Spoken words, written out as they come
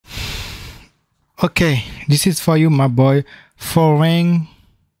Okay, this is for you, my boy. Foreign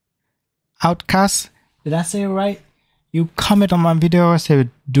Outcast. Did I say it right? You comment on my video, say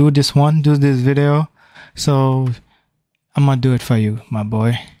do this video. So I'm gonna do it for you, my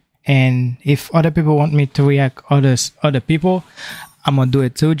boy. And if other people want me to react other people, I'm gonna do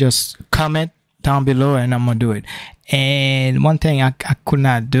it too. Just comment down below and I'm gonna do it. And one thing I could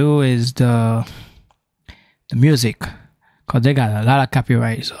not do is the music, because they got a lot of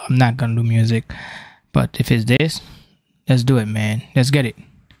copyright, so I'm not gonna do music. But if it's this, let's do it, man. Let's get it.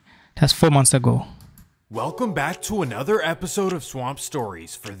 That's 4 months ago. Welcome back to another episode of Swamp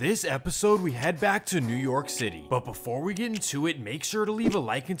Stories. For this episode, we head back to New York City. But before we get into it, make sure to leave a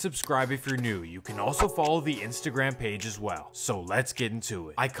like and subscribe if you're new. You can also follow the Instagram page as well. So let's get into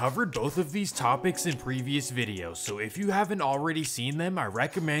it. I covered both of these topics in previous videos, so if you haven't already seen them, I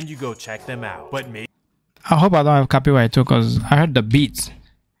recommend you go check them out. But I hope I don't have copyright too, because I heard the beats.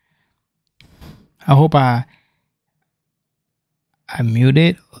 I hope I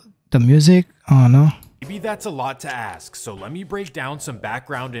muted the music. Oh no. Maybe that's a lot to ask, so let me break down some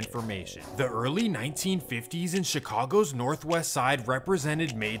background information. The early 1950s in Chicago's northwest side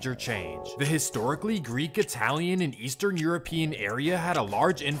represented major change. The historically Greek, Italian, and Eastern European area had a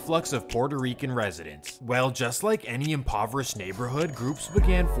large influx of Puerto Rican residents. Well, just like any impoverished neighborhood, groups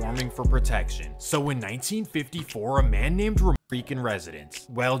began forming for protection. So in 1954, a man named Puerto Rican residents.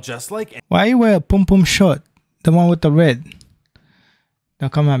 Well, just like why you wear a pum pum short? The one with the red.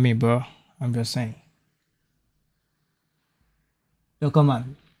 Don't come at me, bro. I'm just saying. Don't come at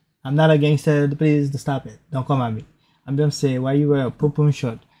me. I'm not a gangster. Please stop it. Don't come at me. I'm just saying, why you wear a pum pum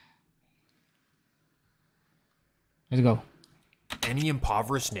shirt? Let's go. Any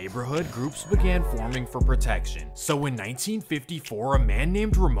impoverished neighborhood, groups began forming for protection. So in 1954, a man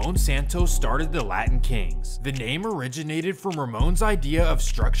named Ramon Santos started the Latin Kings. The name originated from Ramon's idea of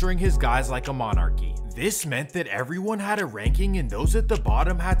structuring his guys like a monarchy. This meant that everyone had a ranking and those at the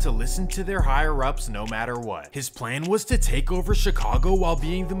bottom had to listen to their higher-ups no matter what. His plan was to take over Chicago while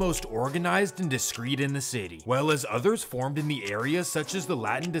being the most organized and discreet in the city. Well, as others formed in the area, such as the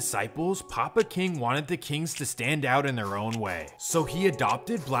Latin Disciples, Papa King wanted the kings to stand out in their own way. So he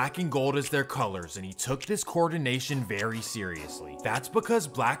adopted black and gold as their colors, and he took this coordination very seriously. That's because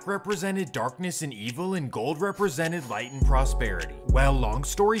black represented darkness and evil and gold represented light and prosperity. Well, long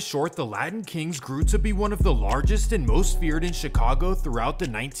story short, the Latin Kings grew to be one of the largest and most feared in Chicago throughout the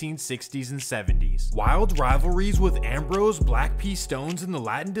 1960s and 70s. Wild rivalries with Ambrose, Black P. Stones, and the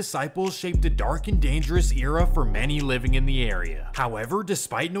Latin Disciples shaped a dark and dangerous era for many living in the area. However,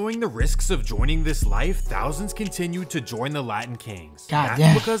 despite knowing the risks of joining this life, thousands continued to join the Latin Kings.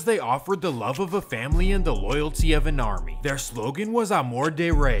 That's because they offered the love of a family and the loyalty of an army. Their slogan was Amor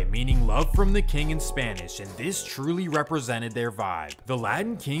de Rey, meaning love from the king in Spanish, and this truly represented their vibe. The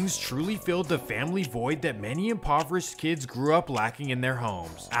Latin Kings truly filled the family void that many impoverished kids grew up lacking in their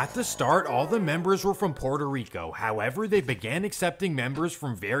homes. At the start, all the members were from Puerto Rico. However, they began accepting members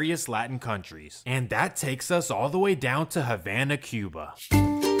from various Latin countries. And that takes us all the way down to Havana, Cuba.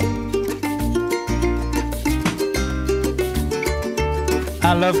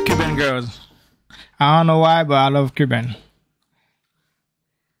 I love Cuban girls. I don't know why, but I love Cuban.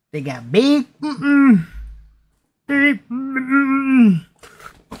 They got big big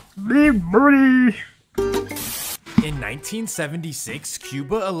booty. In 1976,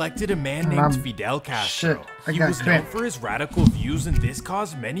 Cuba elected a man named Fidel Castro. He was known for his radical views, and this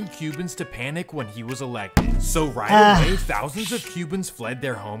caused many Cubans to panic when he was elected. So right away, thousands of Cubans fled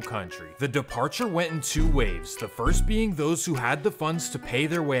their home country. The departure went in two waves, the first being those who had the funds to pay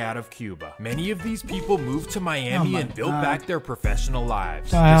their way out of Cuba. Many of these people moved to Miami and built back their professional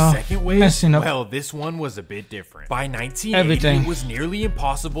lives. The second wave, well, this one was a bit different. By 1980, it was nearly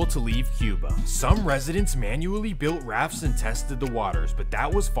impossible to leave Cuba. Some residents manually built rafts and tested the waters, but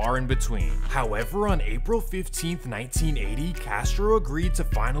that was far in between. However, on April 15, 1980, Castro agreed to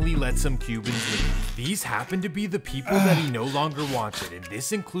finally let some Cubans leave. These happened to be the people that he no longer wanted, and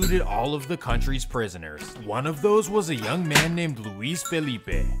this included all of the country's prisoners. One of those was a young man named Luis Felipe.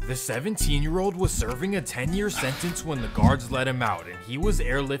 The 17-year-old was serving a 10-year sentence when the guards let him out, and he was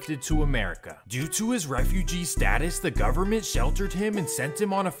airlifted to America. Due to his refugee status, the government sheltered him and sent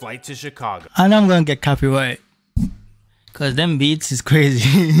him on a flight to Chicago. I know I'm gonna get copyright. Cause them beats is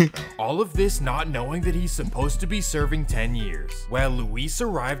crazy. All of this not knowing that he's supposed to be serving 10 years. Well, Luis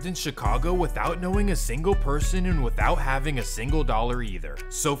arrived in Chicago without knowing a single person and without having a single dollar either.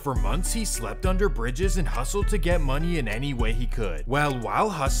 So for months he slept under bridges and hustled to get money in any way he could. Well, while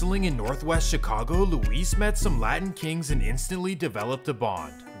hustling in Northwest Chicago, Luis met some Latin kings and instantly developed a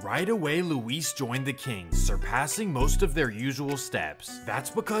bond. Right away, Luis joined the Kings, surpassing most of their usual steps.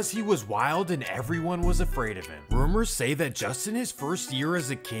 That's because he was wild and everyone was afraid of him. Rumors say that just in his first year as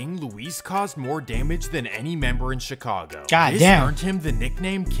a king, Luis caused more damage than any member in Chicago. This earned him the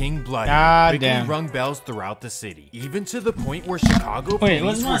nickname King Bloody, quickly rung bells throughout the city, even to the point where Chicago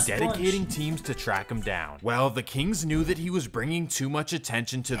police were dedicating teams to track him down. Well, the Kings knew that he was bringing too much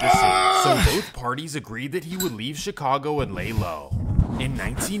attention to the city, so both parties agreed that he would leave Chicago and lay low. In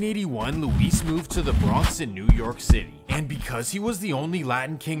 1981, Luis moved to the Bronx in New York City. And because he was the only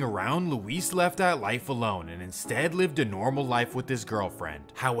Latin king around, Luis left that life alone and instead lived a normal life with his girlfriend.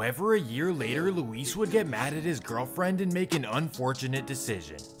 However, a year later, Luis would get mad at his girlfriend and make an unfortunate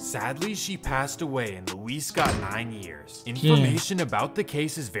decision. Sadly, she passed away and Luis got 9 years. Information about the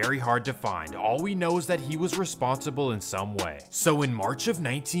case is very hard to find. All we know is that he was responsible in some way. So in March of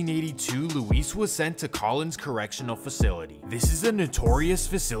 1982, Luis was sent to Collins Correctional Facility. This is a notorious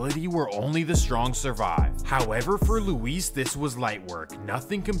facility where only the strong survive. However, for Luis, this was light work,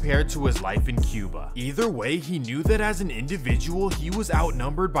 nothing compared to his life in Cuba. Either way, he knew that as an individual, he was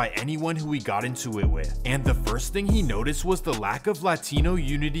outnumbered by anyone who he got into it with. And the first thing he noticed was the lack of Latino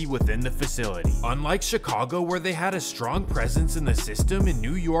unity within the facility. Unlike Chicago, where they had a strong presence in the system, in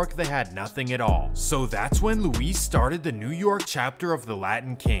New York they had nothing at all. So that's when Luis started the New York chapter of the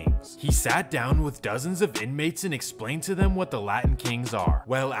Latin Kings. He sat down with dozens of inmates and explained to them what the Latin Kings are.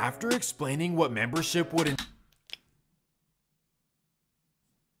 Well, after explaining what membership would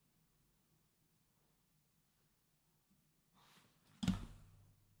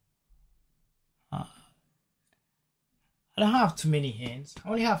I don't have too many hands. I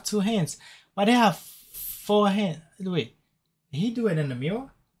only have 2 hands. But they have 4 hands. Wait, did he do it in the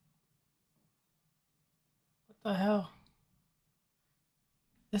mirror? What the hell?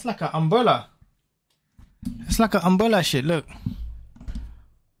 It's like an umbrella. It's like an umbrella shit, look.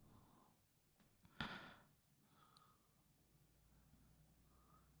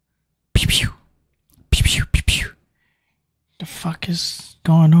 Pew pew. Pew pew pew pew. The fuck is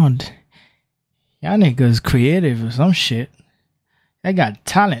going on? Y'all niggas creative or some shit. I got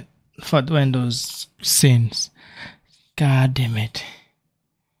talent for doing those scenes. God damn it.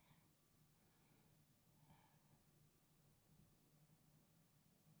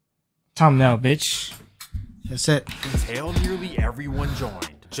 Thumbnail, bitch. That's it. Until nearly everyone joined.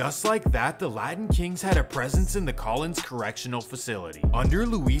 Just like that, the Latin Kings had a presence in the Collins Correctional Facility. Under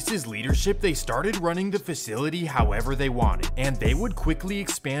Luis's leadership, they started running the facility however they wanted, and they would quickly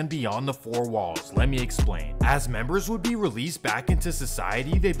expand beyond the 4 walls. Let me explain. As members would be released back into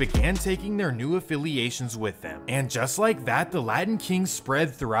society, they began taking their new affiliations with them. And just like that, the Latin Kings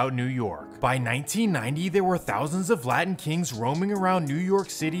spread throughout New York. By 1990, there were thousands of Latin Kings roaming around New York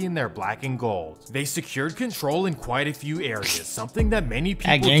City in their black and gold. They secured control in quite a few areas, something that many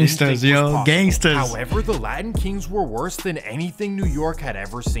people gangsters, yo, gangsters. However, the Latin Kings were worse than anything New York had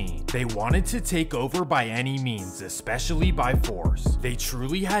ever seen. They wanted to take over by any means, especially by force. They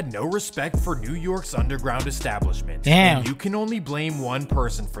truly had no respect for New York's underground establishment. Damn. And you can only blame one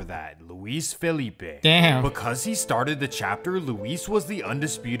person for that, Luis Felipe. Damn. Because he started the chapter, Luis was the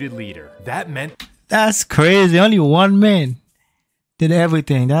undisputed leader. That meant... That's crazy. Only one man did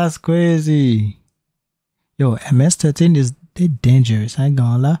everything. That's crazy. Yo, MS-13 is... They're dangerous, I ain't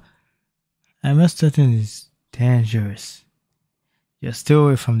gonna lie. MS-13 is dangerous. Just stay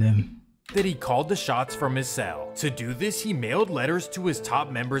away from them. That he called the shots from his cell. To do this, he mailed letters to his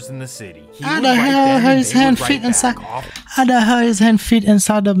top members in the city. How the hell his hand fit inside? How the hell his hand fit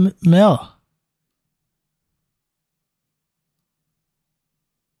inside the mail?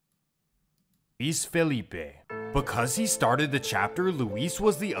 Luis Felipe. Because he started the chapter, Luis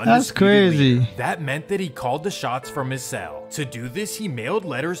was the undisputed That's crazy. leader. That meant that he called the shots from his cell. To do this, he mailed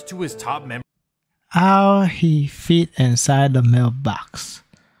letters to his top members. How he fit inside the mailbox?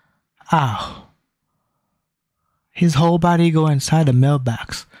 Ow. His whole body go inside the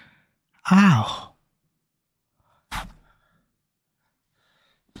mailbox. Ow.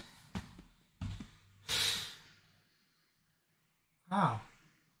 Ow.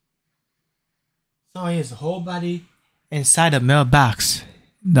 So his whole body inside the mailbox.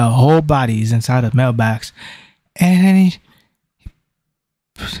 The whole body is inside the mailbox. And then he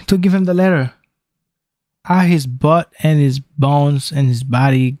to give him the letter. How his butt and his bones and his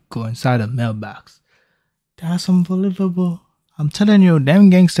body go inside the mailbox. That's unbelievable. I'm telling you, them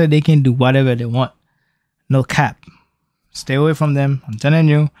gangsters, they can do whatever they want. No cap. Stay away from them. I'm telling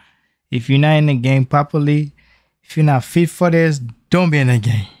you, if you're not in the game properly, if you're not fit for this, don't be in the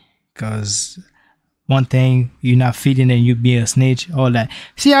game. Because one thing, you're not fit in it, you be a snitch, all that.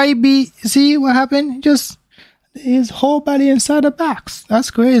 See how he be? See what happened? Just His whole body inside the box.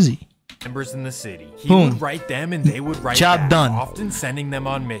 That's crazy. Members in the city. He Boom. would write them and they would write Job back, done. often sending them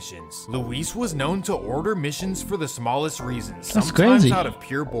on missions. Luis was known to order missions for the smallest reasons, That's sometimes crazy. out of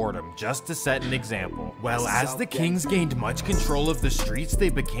pure boredom, just to set an example. Well, as the kings gained much control of the streets, they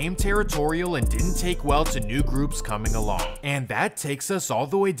became territorial and didn't take well to new groups coming along. And that takes us all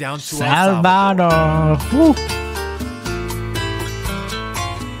the way down to El Salvador. Woo.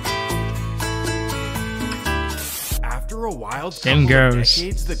 After a wild Them couple of girls.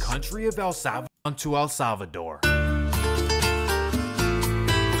 decades, the country of El Salvador to El Salvador.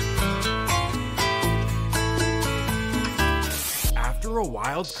 After a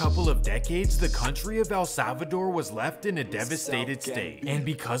wild couple of decades, the country of El Salvador was left in a devastated state. And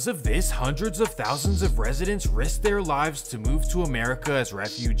because of this, hundreds of thousands of residents risked their lives to move to America as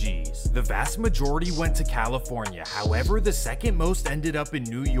refugees. The vast majority went to California. However, the second most ended up in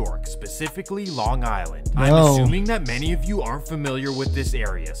New York, specifically Long Island. I'm assuming that many of you aren't familiar with this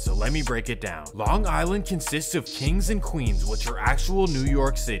area, so let me break it down. Long Island consists of Kings and Queens, which are actual New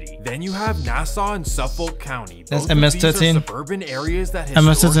York City. Then you have Nassau and Suffolk County. That's Both of these are MS-13. suburban areas that MS-13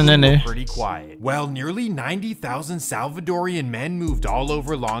 historically in were there. pretty quiet. Well, nearly 90,000 Salvadorian men moved all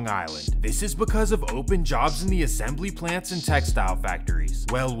over Long Island. This is because of open jobs in the assembly plants and textile factories.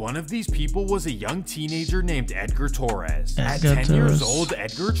 Well, one of these people was a young teenager named Edgar Torres. At 10 years old,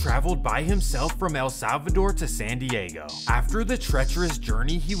 Edgar traveled by himself from El Salvador to San Diego. After the treacherous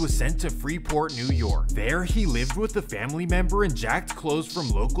journey, he was sent to Freeport, New York. There, he lived with a family member and jacked clothes from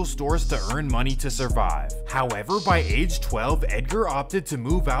local stores to earn money to survive. However, by age 12, Edgar opted to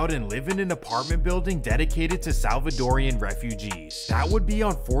move out and live in an apartment building dedicated to Salvadorian refugees. That would be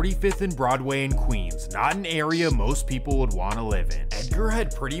on 45th and Broadway in Queens, not an area most people would want to live in. Edgar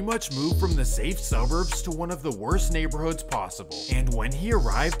had pretty much moved from the safe suburbs to one of the worst neighborhoods possible, and when he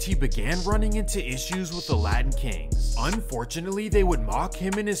arrived, he began running into issues with the Latin Kings. Unfortunately, they would mock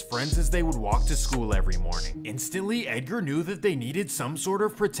him and his friends as they would walk to school every morning. Instantly, Edgar knew that they needed some sort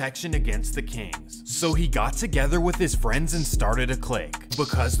of protection against the Kings, so he got together with his friends and started a clique.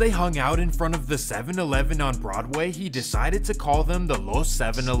 Because they hung out in front of the 7-Eleven on Broadway, he decided to call them the Los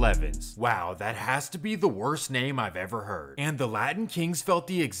 7-Elevens. Wow, that has to be the worst name I've ever heard. And the Latin Kings felt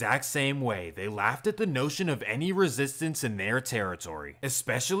the exact same way. They laughed at the notion of any resistance in their territory,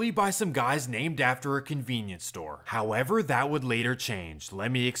 especially by some guys named after a convenience store. However, that would later change.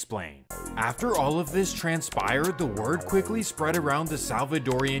 Let me explain. After all of this transpired, the word quickly spread around the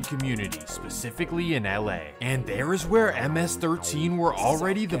Salvadorian community, specifically in LA. And there is where MS-13 were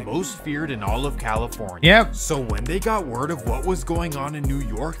already the most feared in all of California. Yep. So when they got word of what was going on in New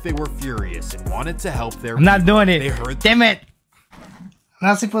York, they were furious and wanted to help their I'm not doing it. They heard Damn it. I'm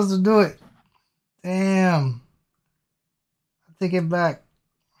not supposed to do it. Damn. I'll take it back.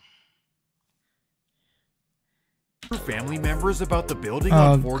 family members about the building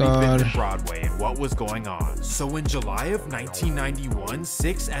Oh, on 45th God. and Broadway and what was going on. So in July of 1991,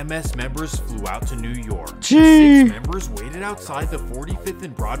 6 MS members flew out to New York. Gee. The 6 members waited outside the 45th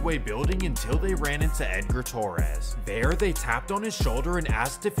and Broadway building until they ran into Edgar Torres. There, they tapped on his shoulder and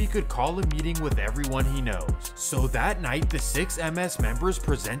asked if he could call a meeting with everyone he knows. So that night, the 6 MS members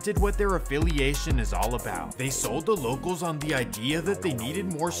presented what their affiliation is all about. They sold the locals on the idea that they needed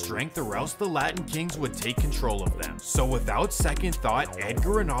more strength or else the Latin Kings would take control of them. So without second thought,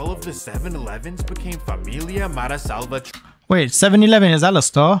 Edgar and all of the 7-Elevens became Familia Marasalva. Wait, 7-Eleven, is that a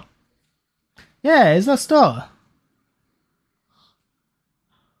store? Yeah, it's a store.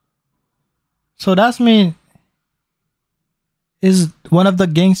 So that's mean is one of the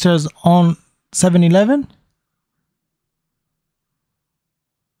gangsters on 7-Eleven?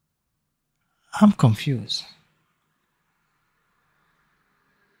 I'm confused.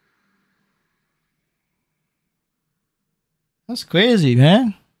 That's crazy,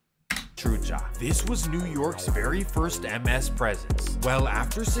 man. Trucha. This was New York's very first MS presence. Well,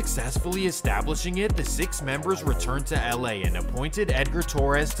 after successfully establishing it, the 6 members returned to LA and appointed Edgar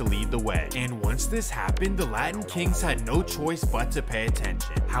Torres to lead the way. And once this happened, the Latin Kings had no choice but to pay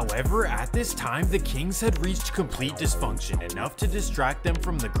attention. However, at this time, the Kings had reached complete dysfunction, enough to distract them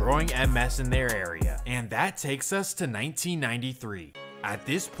from the growing MS in their area. And that takes us to 1993. At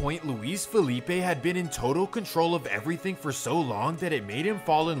this point, Luis Felipe had been in total control of everything for so long that it made him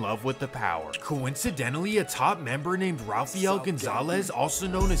fall in love with the power. Coincidentally, a top member named Rafael Gonzalez, also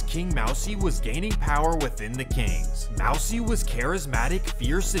known as King Mousy, was gaining power within the Kings. Mousy was charismatic,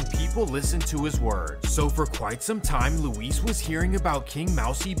 fierce, and people listened to his words. So for quite some time, Luis was hearing about King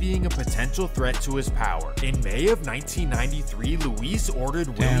Mousy being a potential threat to his power. In May of 1993, Luis ordered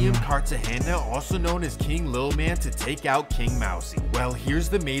William Cartagena, also known as King Lil Man, to take out King Mousy. Well, here's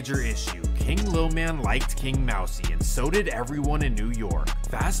the major issue. King Lil Man liked King Mousy, and so did everyone in New York.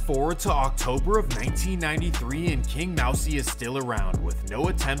 Fast forward to October of 1993 and King Mousy is still around with no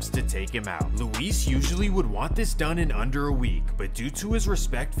attempts to take him out. Luis usually would want this done in under a week, but due to his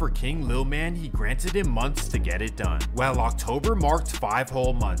respect for King Lil Man, he granted him months to get it done. Well, October marked 5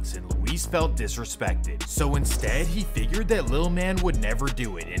 whole months and Luis felt disrespected, so instead he figured that Lil Man would never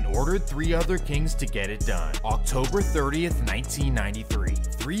do it and ordered 3 other kings to get it done. October 30th, 1993.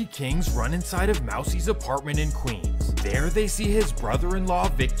 3 kings run inside of Mousy's apartment in Queens. There they see his brother-in-law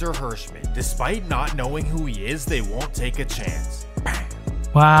Victor Hirschman. Despite not knowing who he is, they won't take a chance.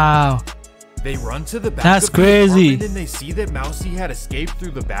 Wow. They run to the back That's of the crazy. apartment and they see that Mousy had escaped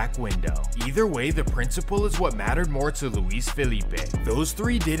through the back window. Either way, the principle is what mattered more to Luis Felipe. Those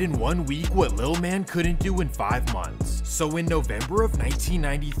 3 did in 1 week what Lil Man couldn't do in 5 months. So in November of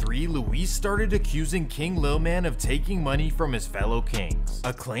 1993, Luis started accusing King Lil Man of taking money from his fellow kings,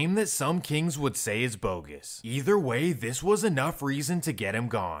 a claim that some kings would say is bogus. Either way, this was enough reason to get him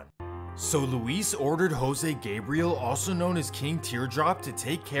gone. So Luis ordered Jose Gabriel, also known as King Teardrop, to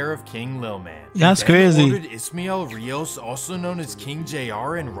take care of King Lil Man. That's Then crazy. Ordered Ismael Rios, also known as King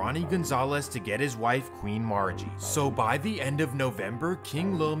JR, and Ronnie Gonzalez to get his wife Queen Margie. So by the end of November,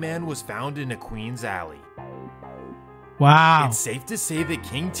 King Lil Man was found in a Queens alley. Wow. It's safe to say that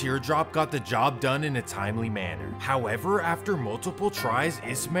King Teardrop got the job done in a timely manner. However, after multiple tries,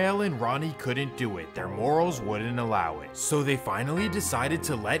 Ismael and Ronnie couldn't do it. Their morals wouldn't allow it. So they finally decided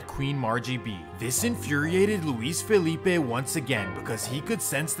to let Queen Margie be. This infuriated Luis Felipe once again because he could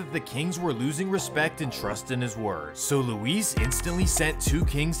sense that the kings were losing respect and trust in his word. So Luis instantly sent 2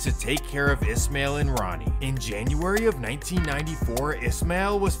 kings to take care of Ismael and Ronnie. In January of 1994,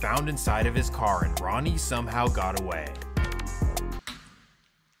 Ismael was found inside of his car and Ronnie somehow got away.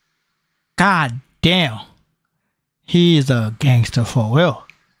 God damn. He is a gangster for real.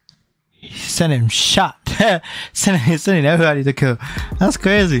 He sent him shot. sending everybody to kill. That's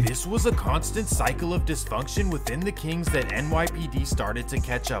crazy. This was a constant cycle of dysfunction within the kings that NYPD started to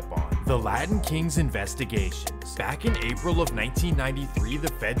catch up on. The Latin Kings investigations. Back in April of 1993, the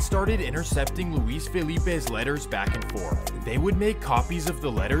Fed started intercepting Luis Felipe's letters back and forth. They would make copies of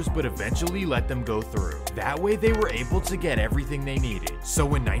the letters but eventually let them go through. That way they were able to get everything they needed. So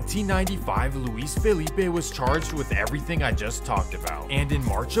in 1995, Luis Felipe was charged with everything I just talked about. And in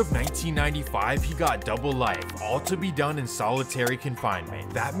March of 1995, he got double life, all to be done in solitary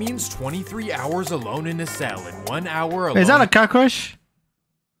confinement. That means 23 hours alone in a cell and 1 hour alone. Is that a cockroach?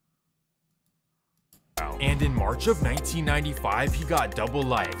 And in March of 1995, he got double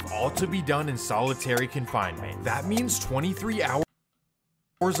life, all to be done in solitary confinement. That means 23 hours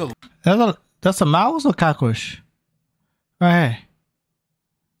alone. That's a mouse or cockroach? Right here.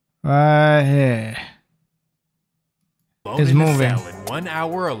 Right here. It's in moving. a cell and 1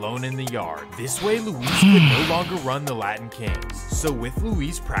 hour alone in the yard. This way, Luis could no longer run the Latin Kings. So with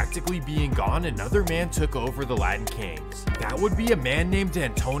Luis practically being gone, another man took over the Latin Kings. That would be a man named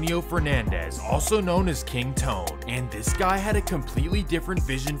Antonio Fernandez, also known as King Tone. And this guy had a completely different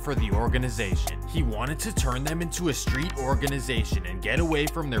vision for the organization. He wanted to turn them into a street organization and get away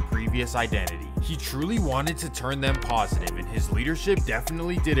from their previous identity. He truly wanted to turn them positive, and his leadership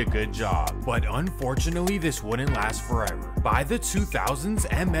definitely did a good job. But unfortunately, this wouldn't last forever. By the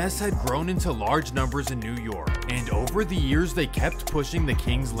 2000s, MS had grown into large numbers in New York, and over the years they kept pushing the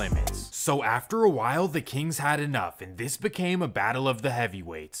Kings' limits. So after a while, the Kings had enough, and this became a battle of the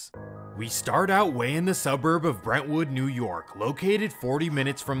heavyweights. We start out way in the suburb of Brentwood, New York, located 40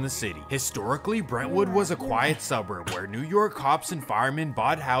 minutes from the city. Historically, Brentwood was a quiet suburb where New York cops and firemen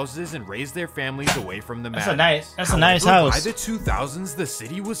bought houses and raised their families away from the madness. That's a nice house. By the 2000s, the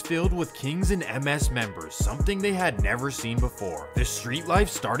city was filled with Kings and MS members, something they had never seen before. The street life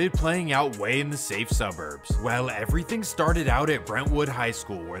started playing out way in the safe suburbs. Well, everything started out at Brentwood High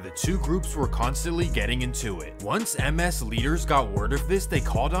School, where the 2 groups were constantly getting into it. Once MS leaders got word of this, they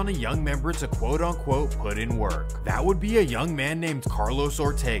called on a young member to quote-unquote put in work. That would be a young man named Carlos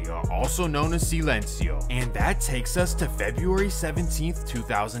Ortega, also known as Silencio. And that takes us to February 17th,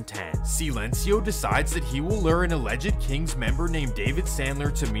 2010. Silencio decides that he will lure an alleged Kings member named David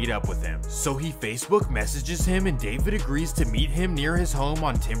Sandler to meet up with him. So he Facebook messages him and David agrees to meet him near his home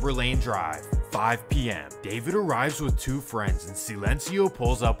on Timber Lane Drive. 5 p.m. David arrives with 2 friends and Silencio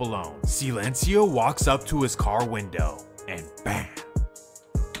pulls up alone. Silencio walks up to his car window and bam.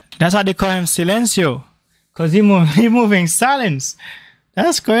 That's how they call him Silencio. Cause he moving silence.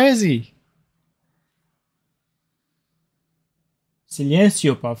 That's crazy.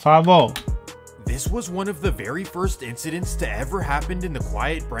 Silencio, por favor. This was one of the very first incidents to ever happen in the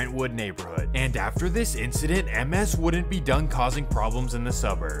quiet Brentwood neighborhood, and after this incident, MS wouldn't be done causing problems in the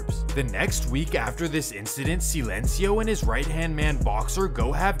suburbs. The next week after this incident, Silencio and his right-hand man Boxer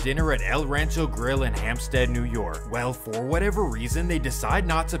go have dinner at El Rancho Grill in Hampstead, New York. Well, for whatever reason, they decide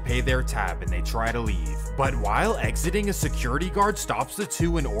not to pay their tab and they try to leave. But while exiting, a security guard stops the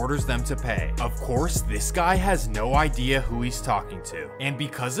two and orders them to pay. Of course, this guy has no idea who he's talking to, and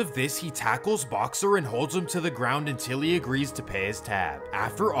because of this, he tackles Boxer and holds him to the ground until he agrees to pay his tab.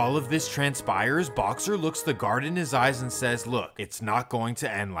 After all of this transpires, Boxer looks the guard in his eyes and says, "Look, it's not going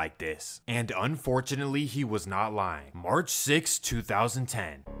to end like this." And unfortunately, he was not lying. March 6,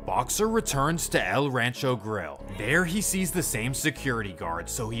 2010. Boxer returns to El Rancho Grill. There he sees the same security guard,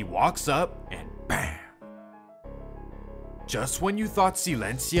 so he walks up and bam! Just when you thought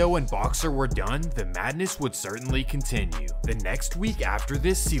Silencio and Boxer were done, the madness would certainly continue. The next week after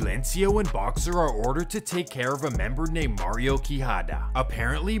this, Silencio and Boxer are ordered to take care of a member named Mario Quijada.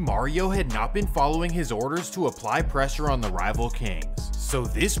 Apparently, Mario had not been following his orders to apply pressure on the rival kings, so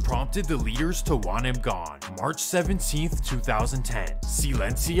this prompted the leaders to want him gone. March 17th, 2010.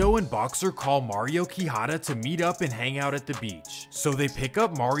 Silencio and Boxer call Mario Quijada to meet up and hang out at the beach. So they pick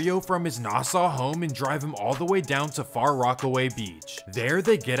up Mario from his Nassau home and drive him all the way down to Far Rockaway Beach. There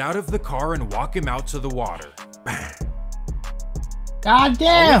they get out of the car and walk him out to the water. Bang! God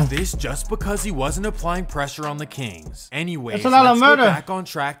damn! All of this just because he wasn't applying pressure on the Kings. Anyways, That's a lot of let's get murder. back on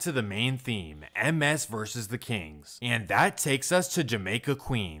track to the main theme, MS versus the Kings. And that takes us to Jamaica,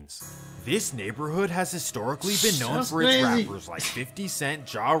 Queens. This neighborhood has historically been known That's for its crazy. rappers like 50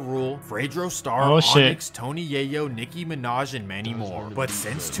 Cent, Ja Rule, Fredro Starr, Oh, shit. Onyx, Tony Yayo, Nicki Minaj, and many more. But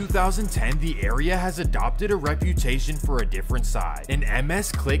since 2010, the area has adopted a reputation for a different side. An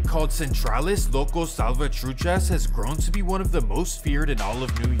MS clique called Centrales Locos Salvatruchas has grown to be one of the most feared in all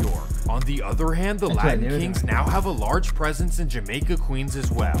of New York. On the other hand, the Latin Kings now have a large presence in Jamaica, Queens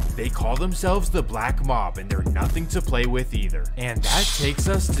as well. They call themselves the Black Mob, and they're nothing to play with either. And that takes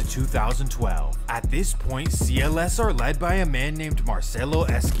us to 2012. At this point, CLS are led by a man named Marcelo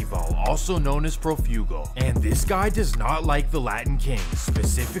Esquivel, also known as Profugo. And this guy does not like the Latin Kings,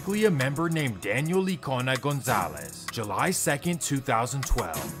 specifically a member named Daniel Licona Gonzalez. July 2nd,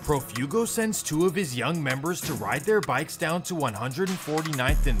 2012. Profugo sends two of his young members to ride their bikes down to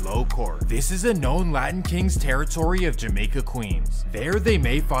 149th and Low Court. This is a known Latin Kings territory of Jamaica, Queens. There they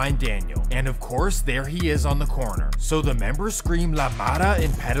may find Daniel, and of course there he is on the corner. So the members scream La Mara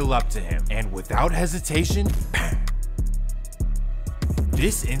and pedal up to him, and without hesitation, bang!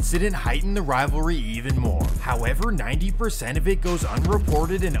 This incident heightened the rivalry even more. However, 90% of it goes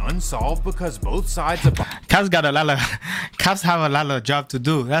unreported and unsolved because both sides Cops have a lot of job to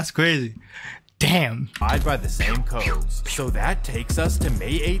do. That's crazy. Damn. abide by the same codes. So that takes us to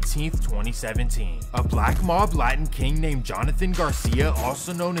May 18th, 2017. A Black Mob Latin King named Jonathan Garcia,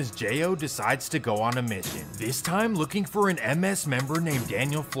 also known as J.O., decides to go on a mission. This time looking for an MS member named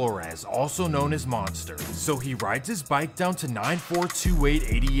Daniel Flores, also known as Monster. So he rides his bike down to 9428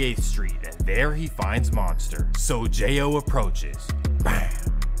 88th Street, and there he finds Monster. So J.O. approaches. Bam!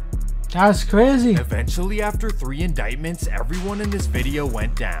 That's crazy. Eventually, after 3 indictments, everyone in this video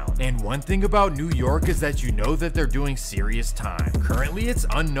went down. And one thing about New York is that you know that they're doing serious time. Currently, it's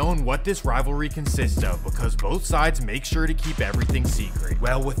unknown what this rivalry consists of because both sides make sure to keep everything secret.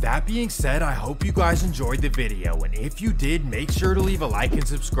 Well, with that being said, I hope you guys enjoyed the video, and if you did, make sure to leave a like and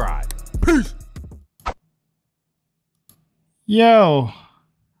subscribe. Peace! Yo.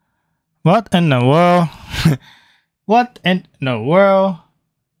 What in the world? What in the world?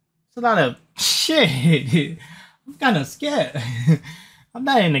 It's a lot of shit. I'm kind of scared. I'm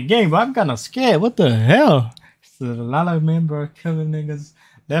not in the game, but I'm kind of scared. What the hell? There's a lot of men, bro, killing niggas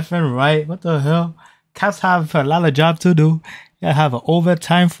left and right. What the hell? Cops have a lot of job to do. You gotta have an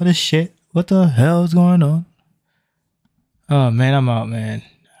overtime for this shit. What the hell is going on? Oh, man, I'm out, man.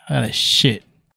 I got shit.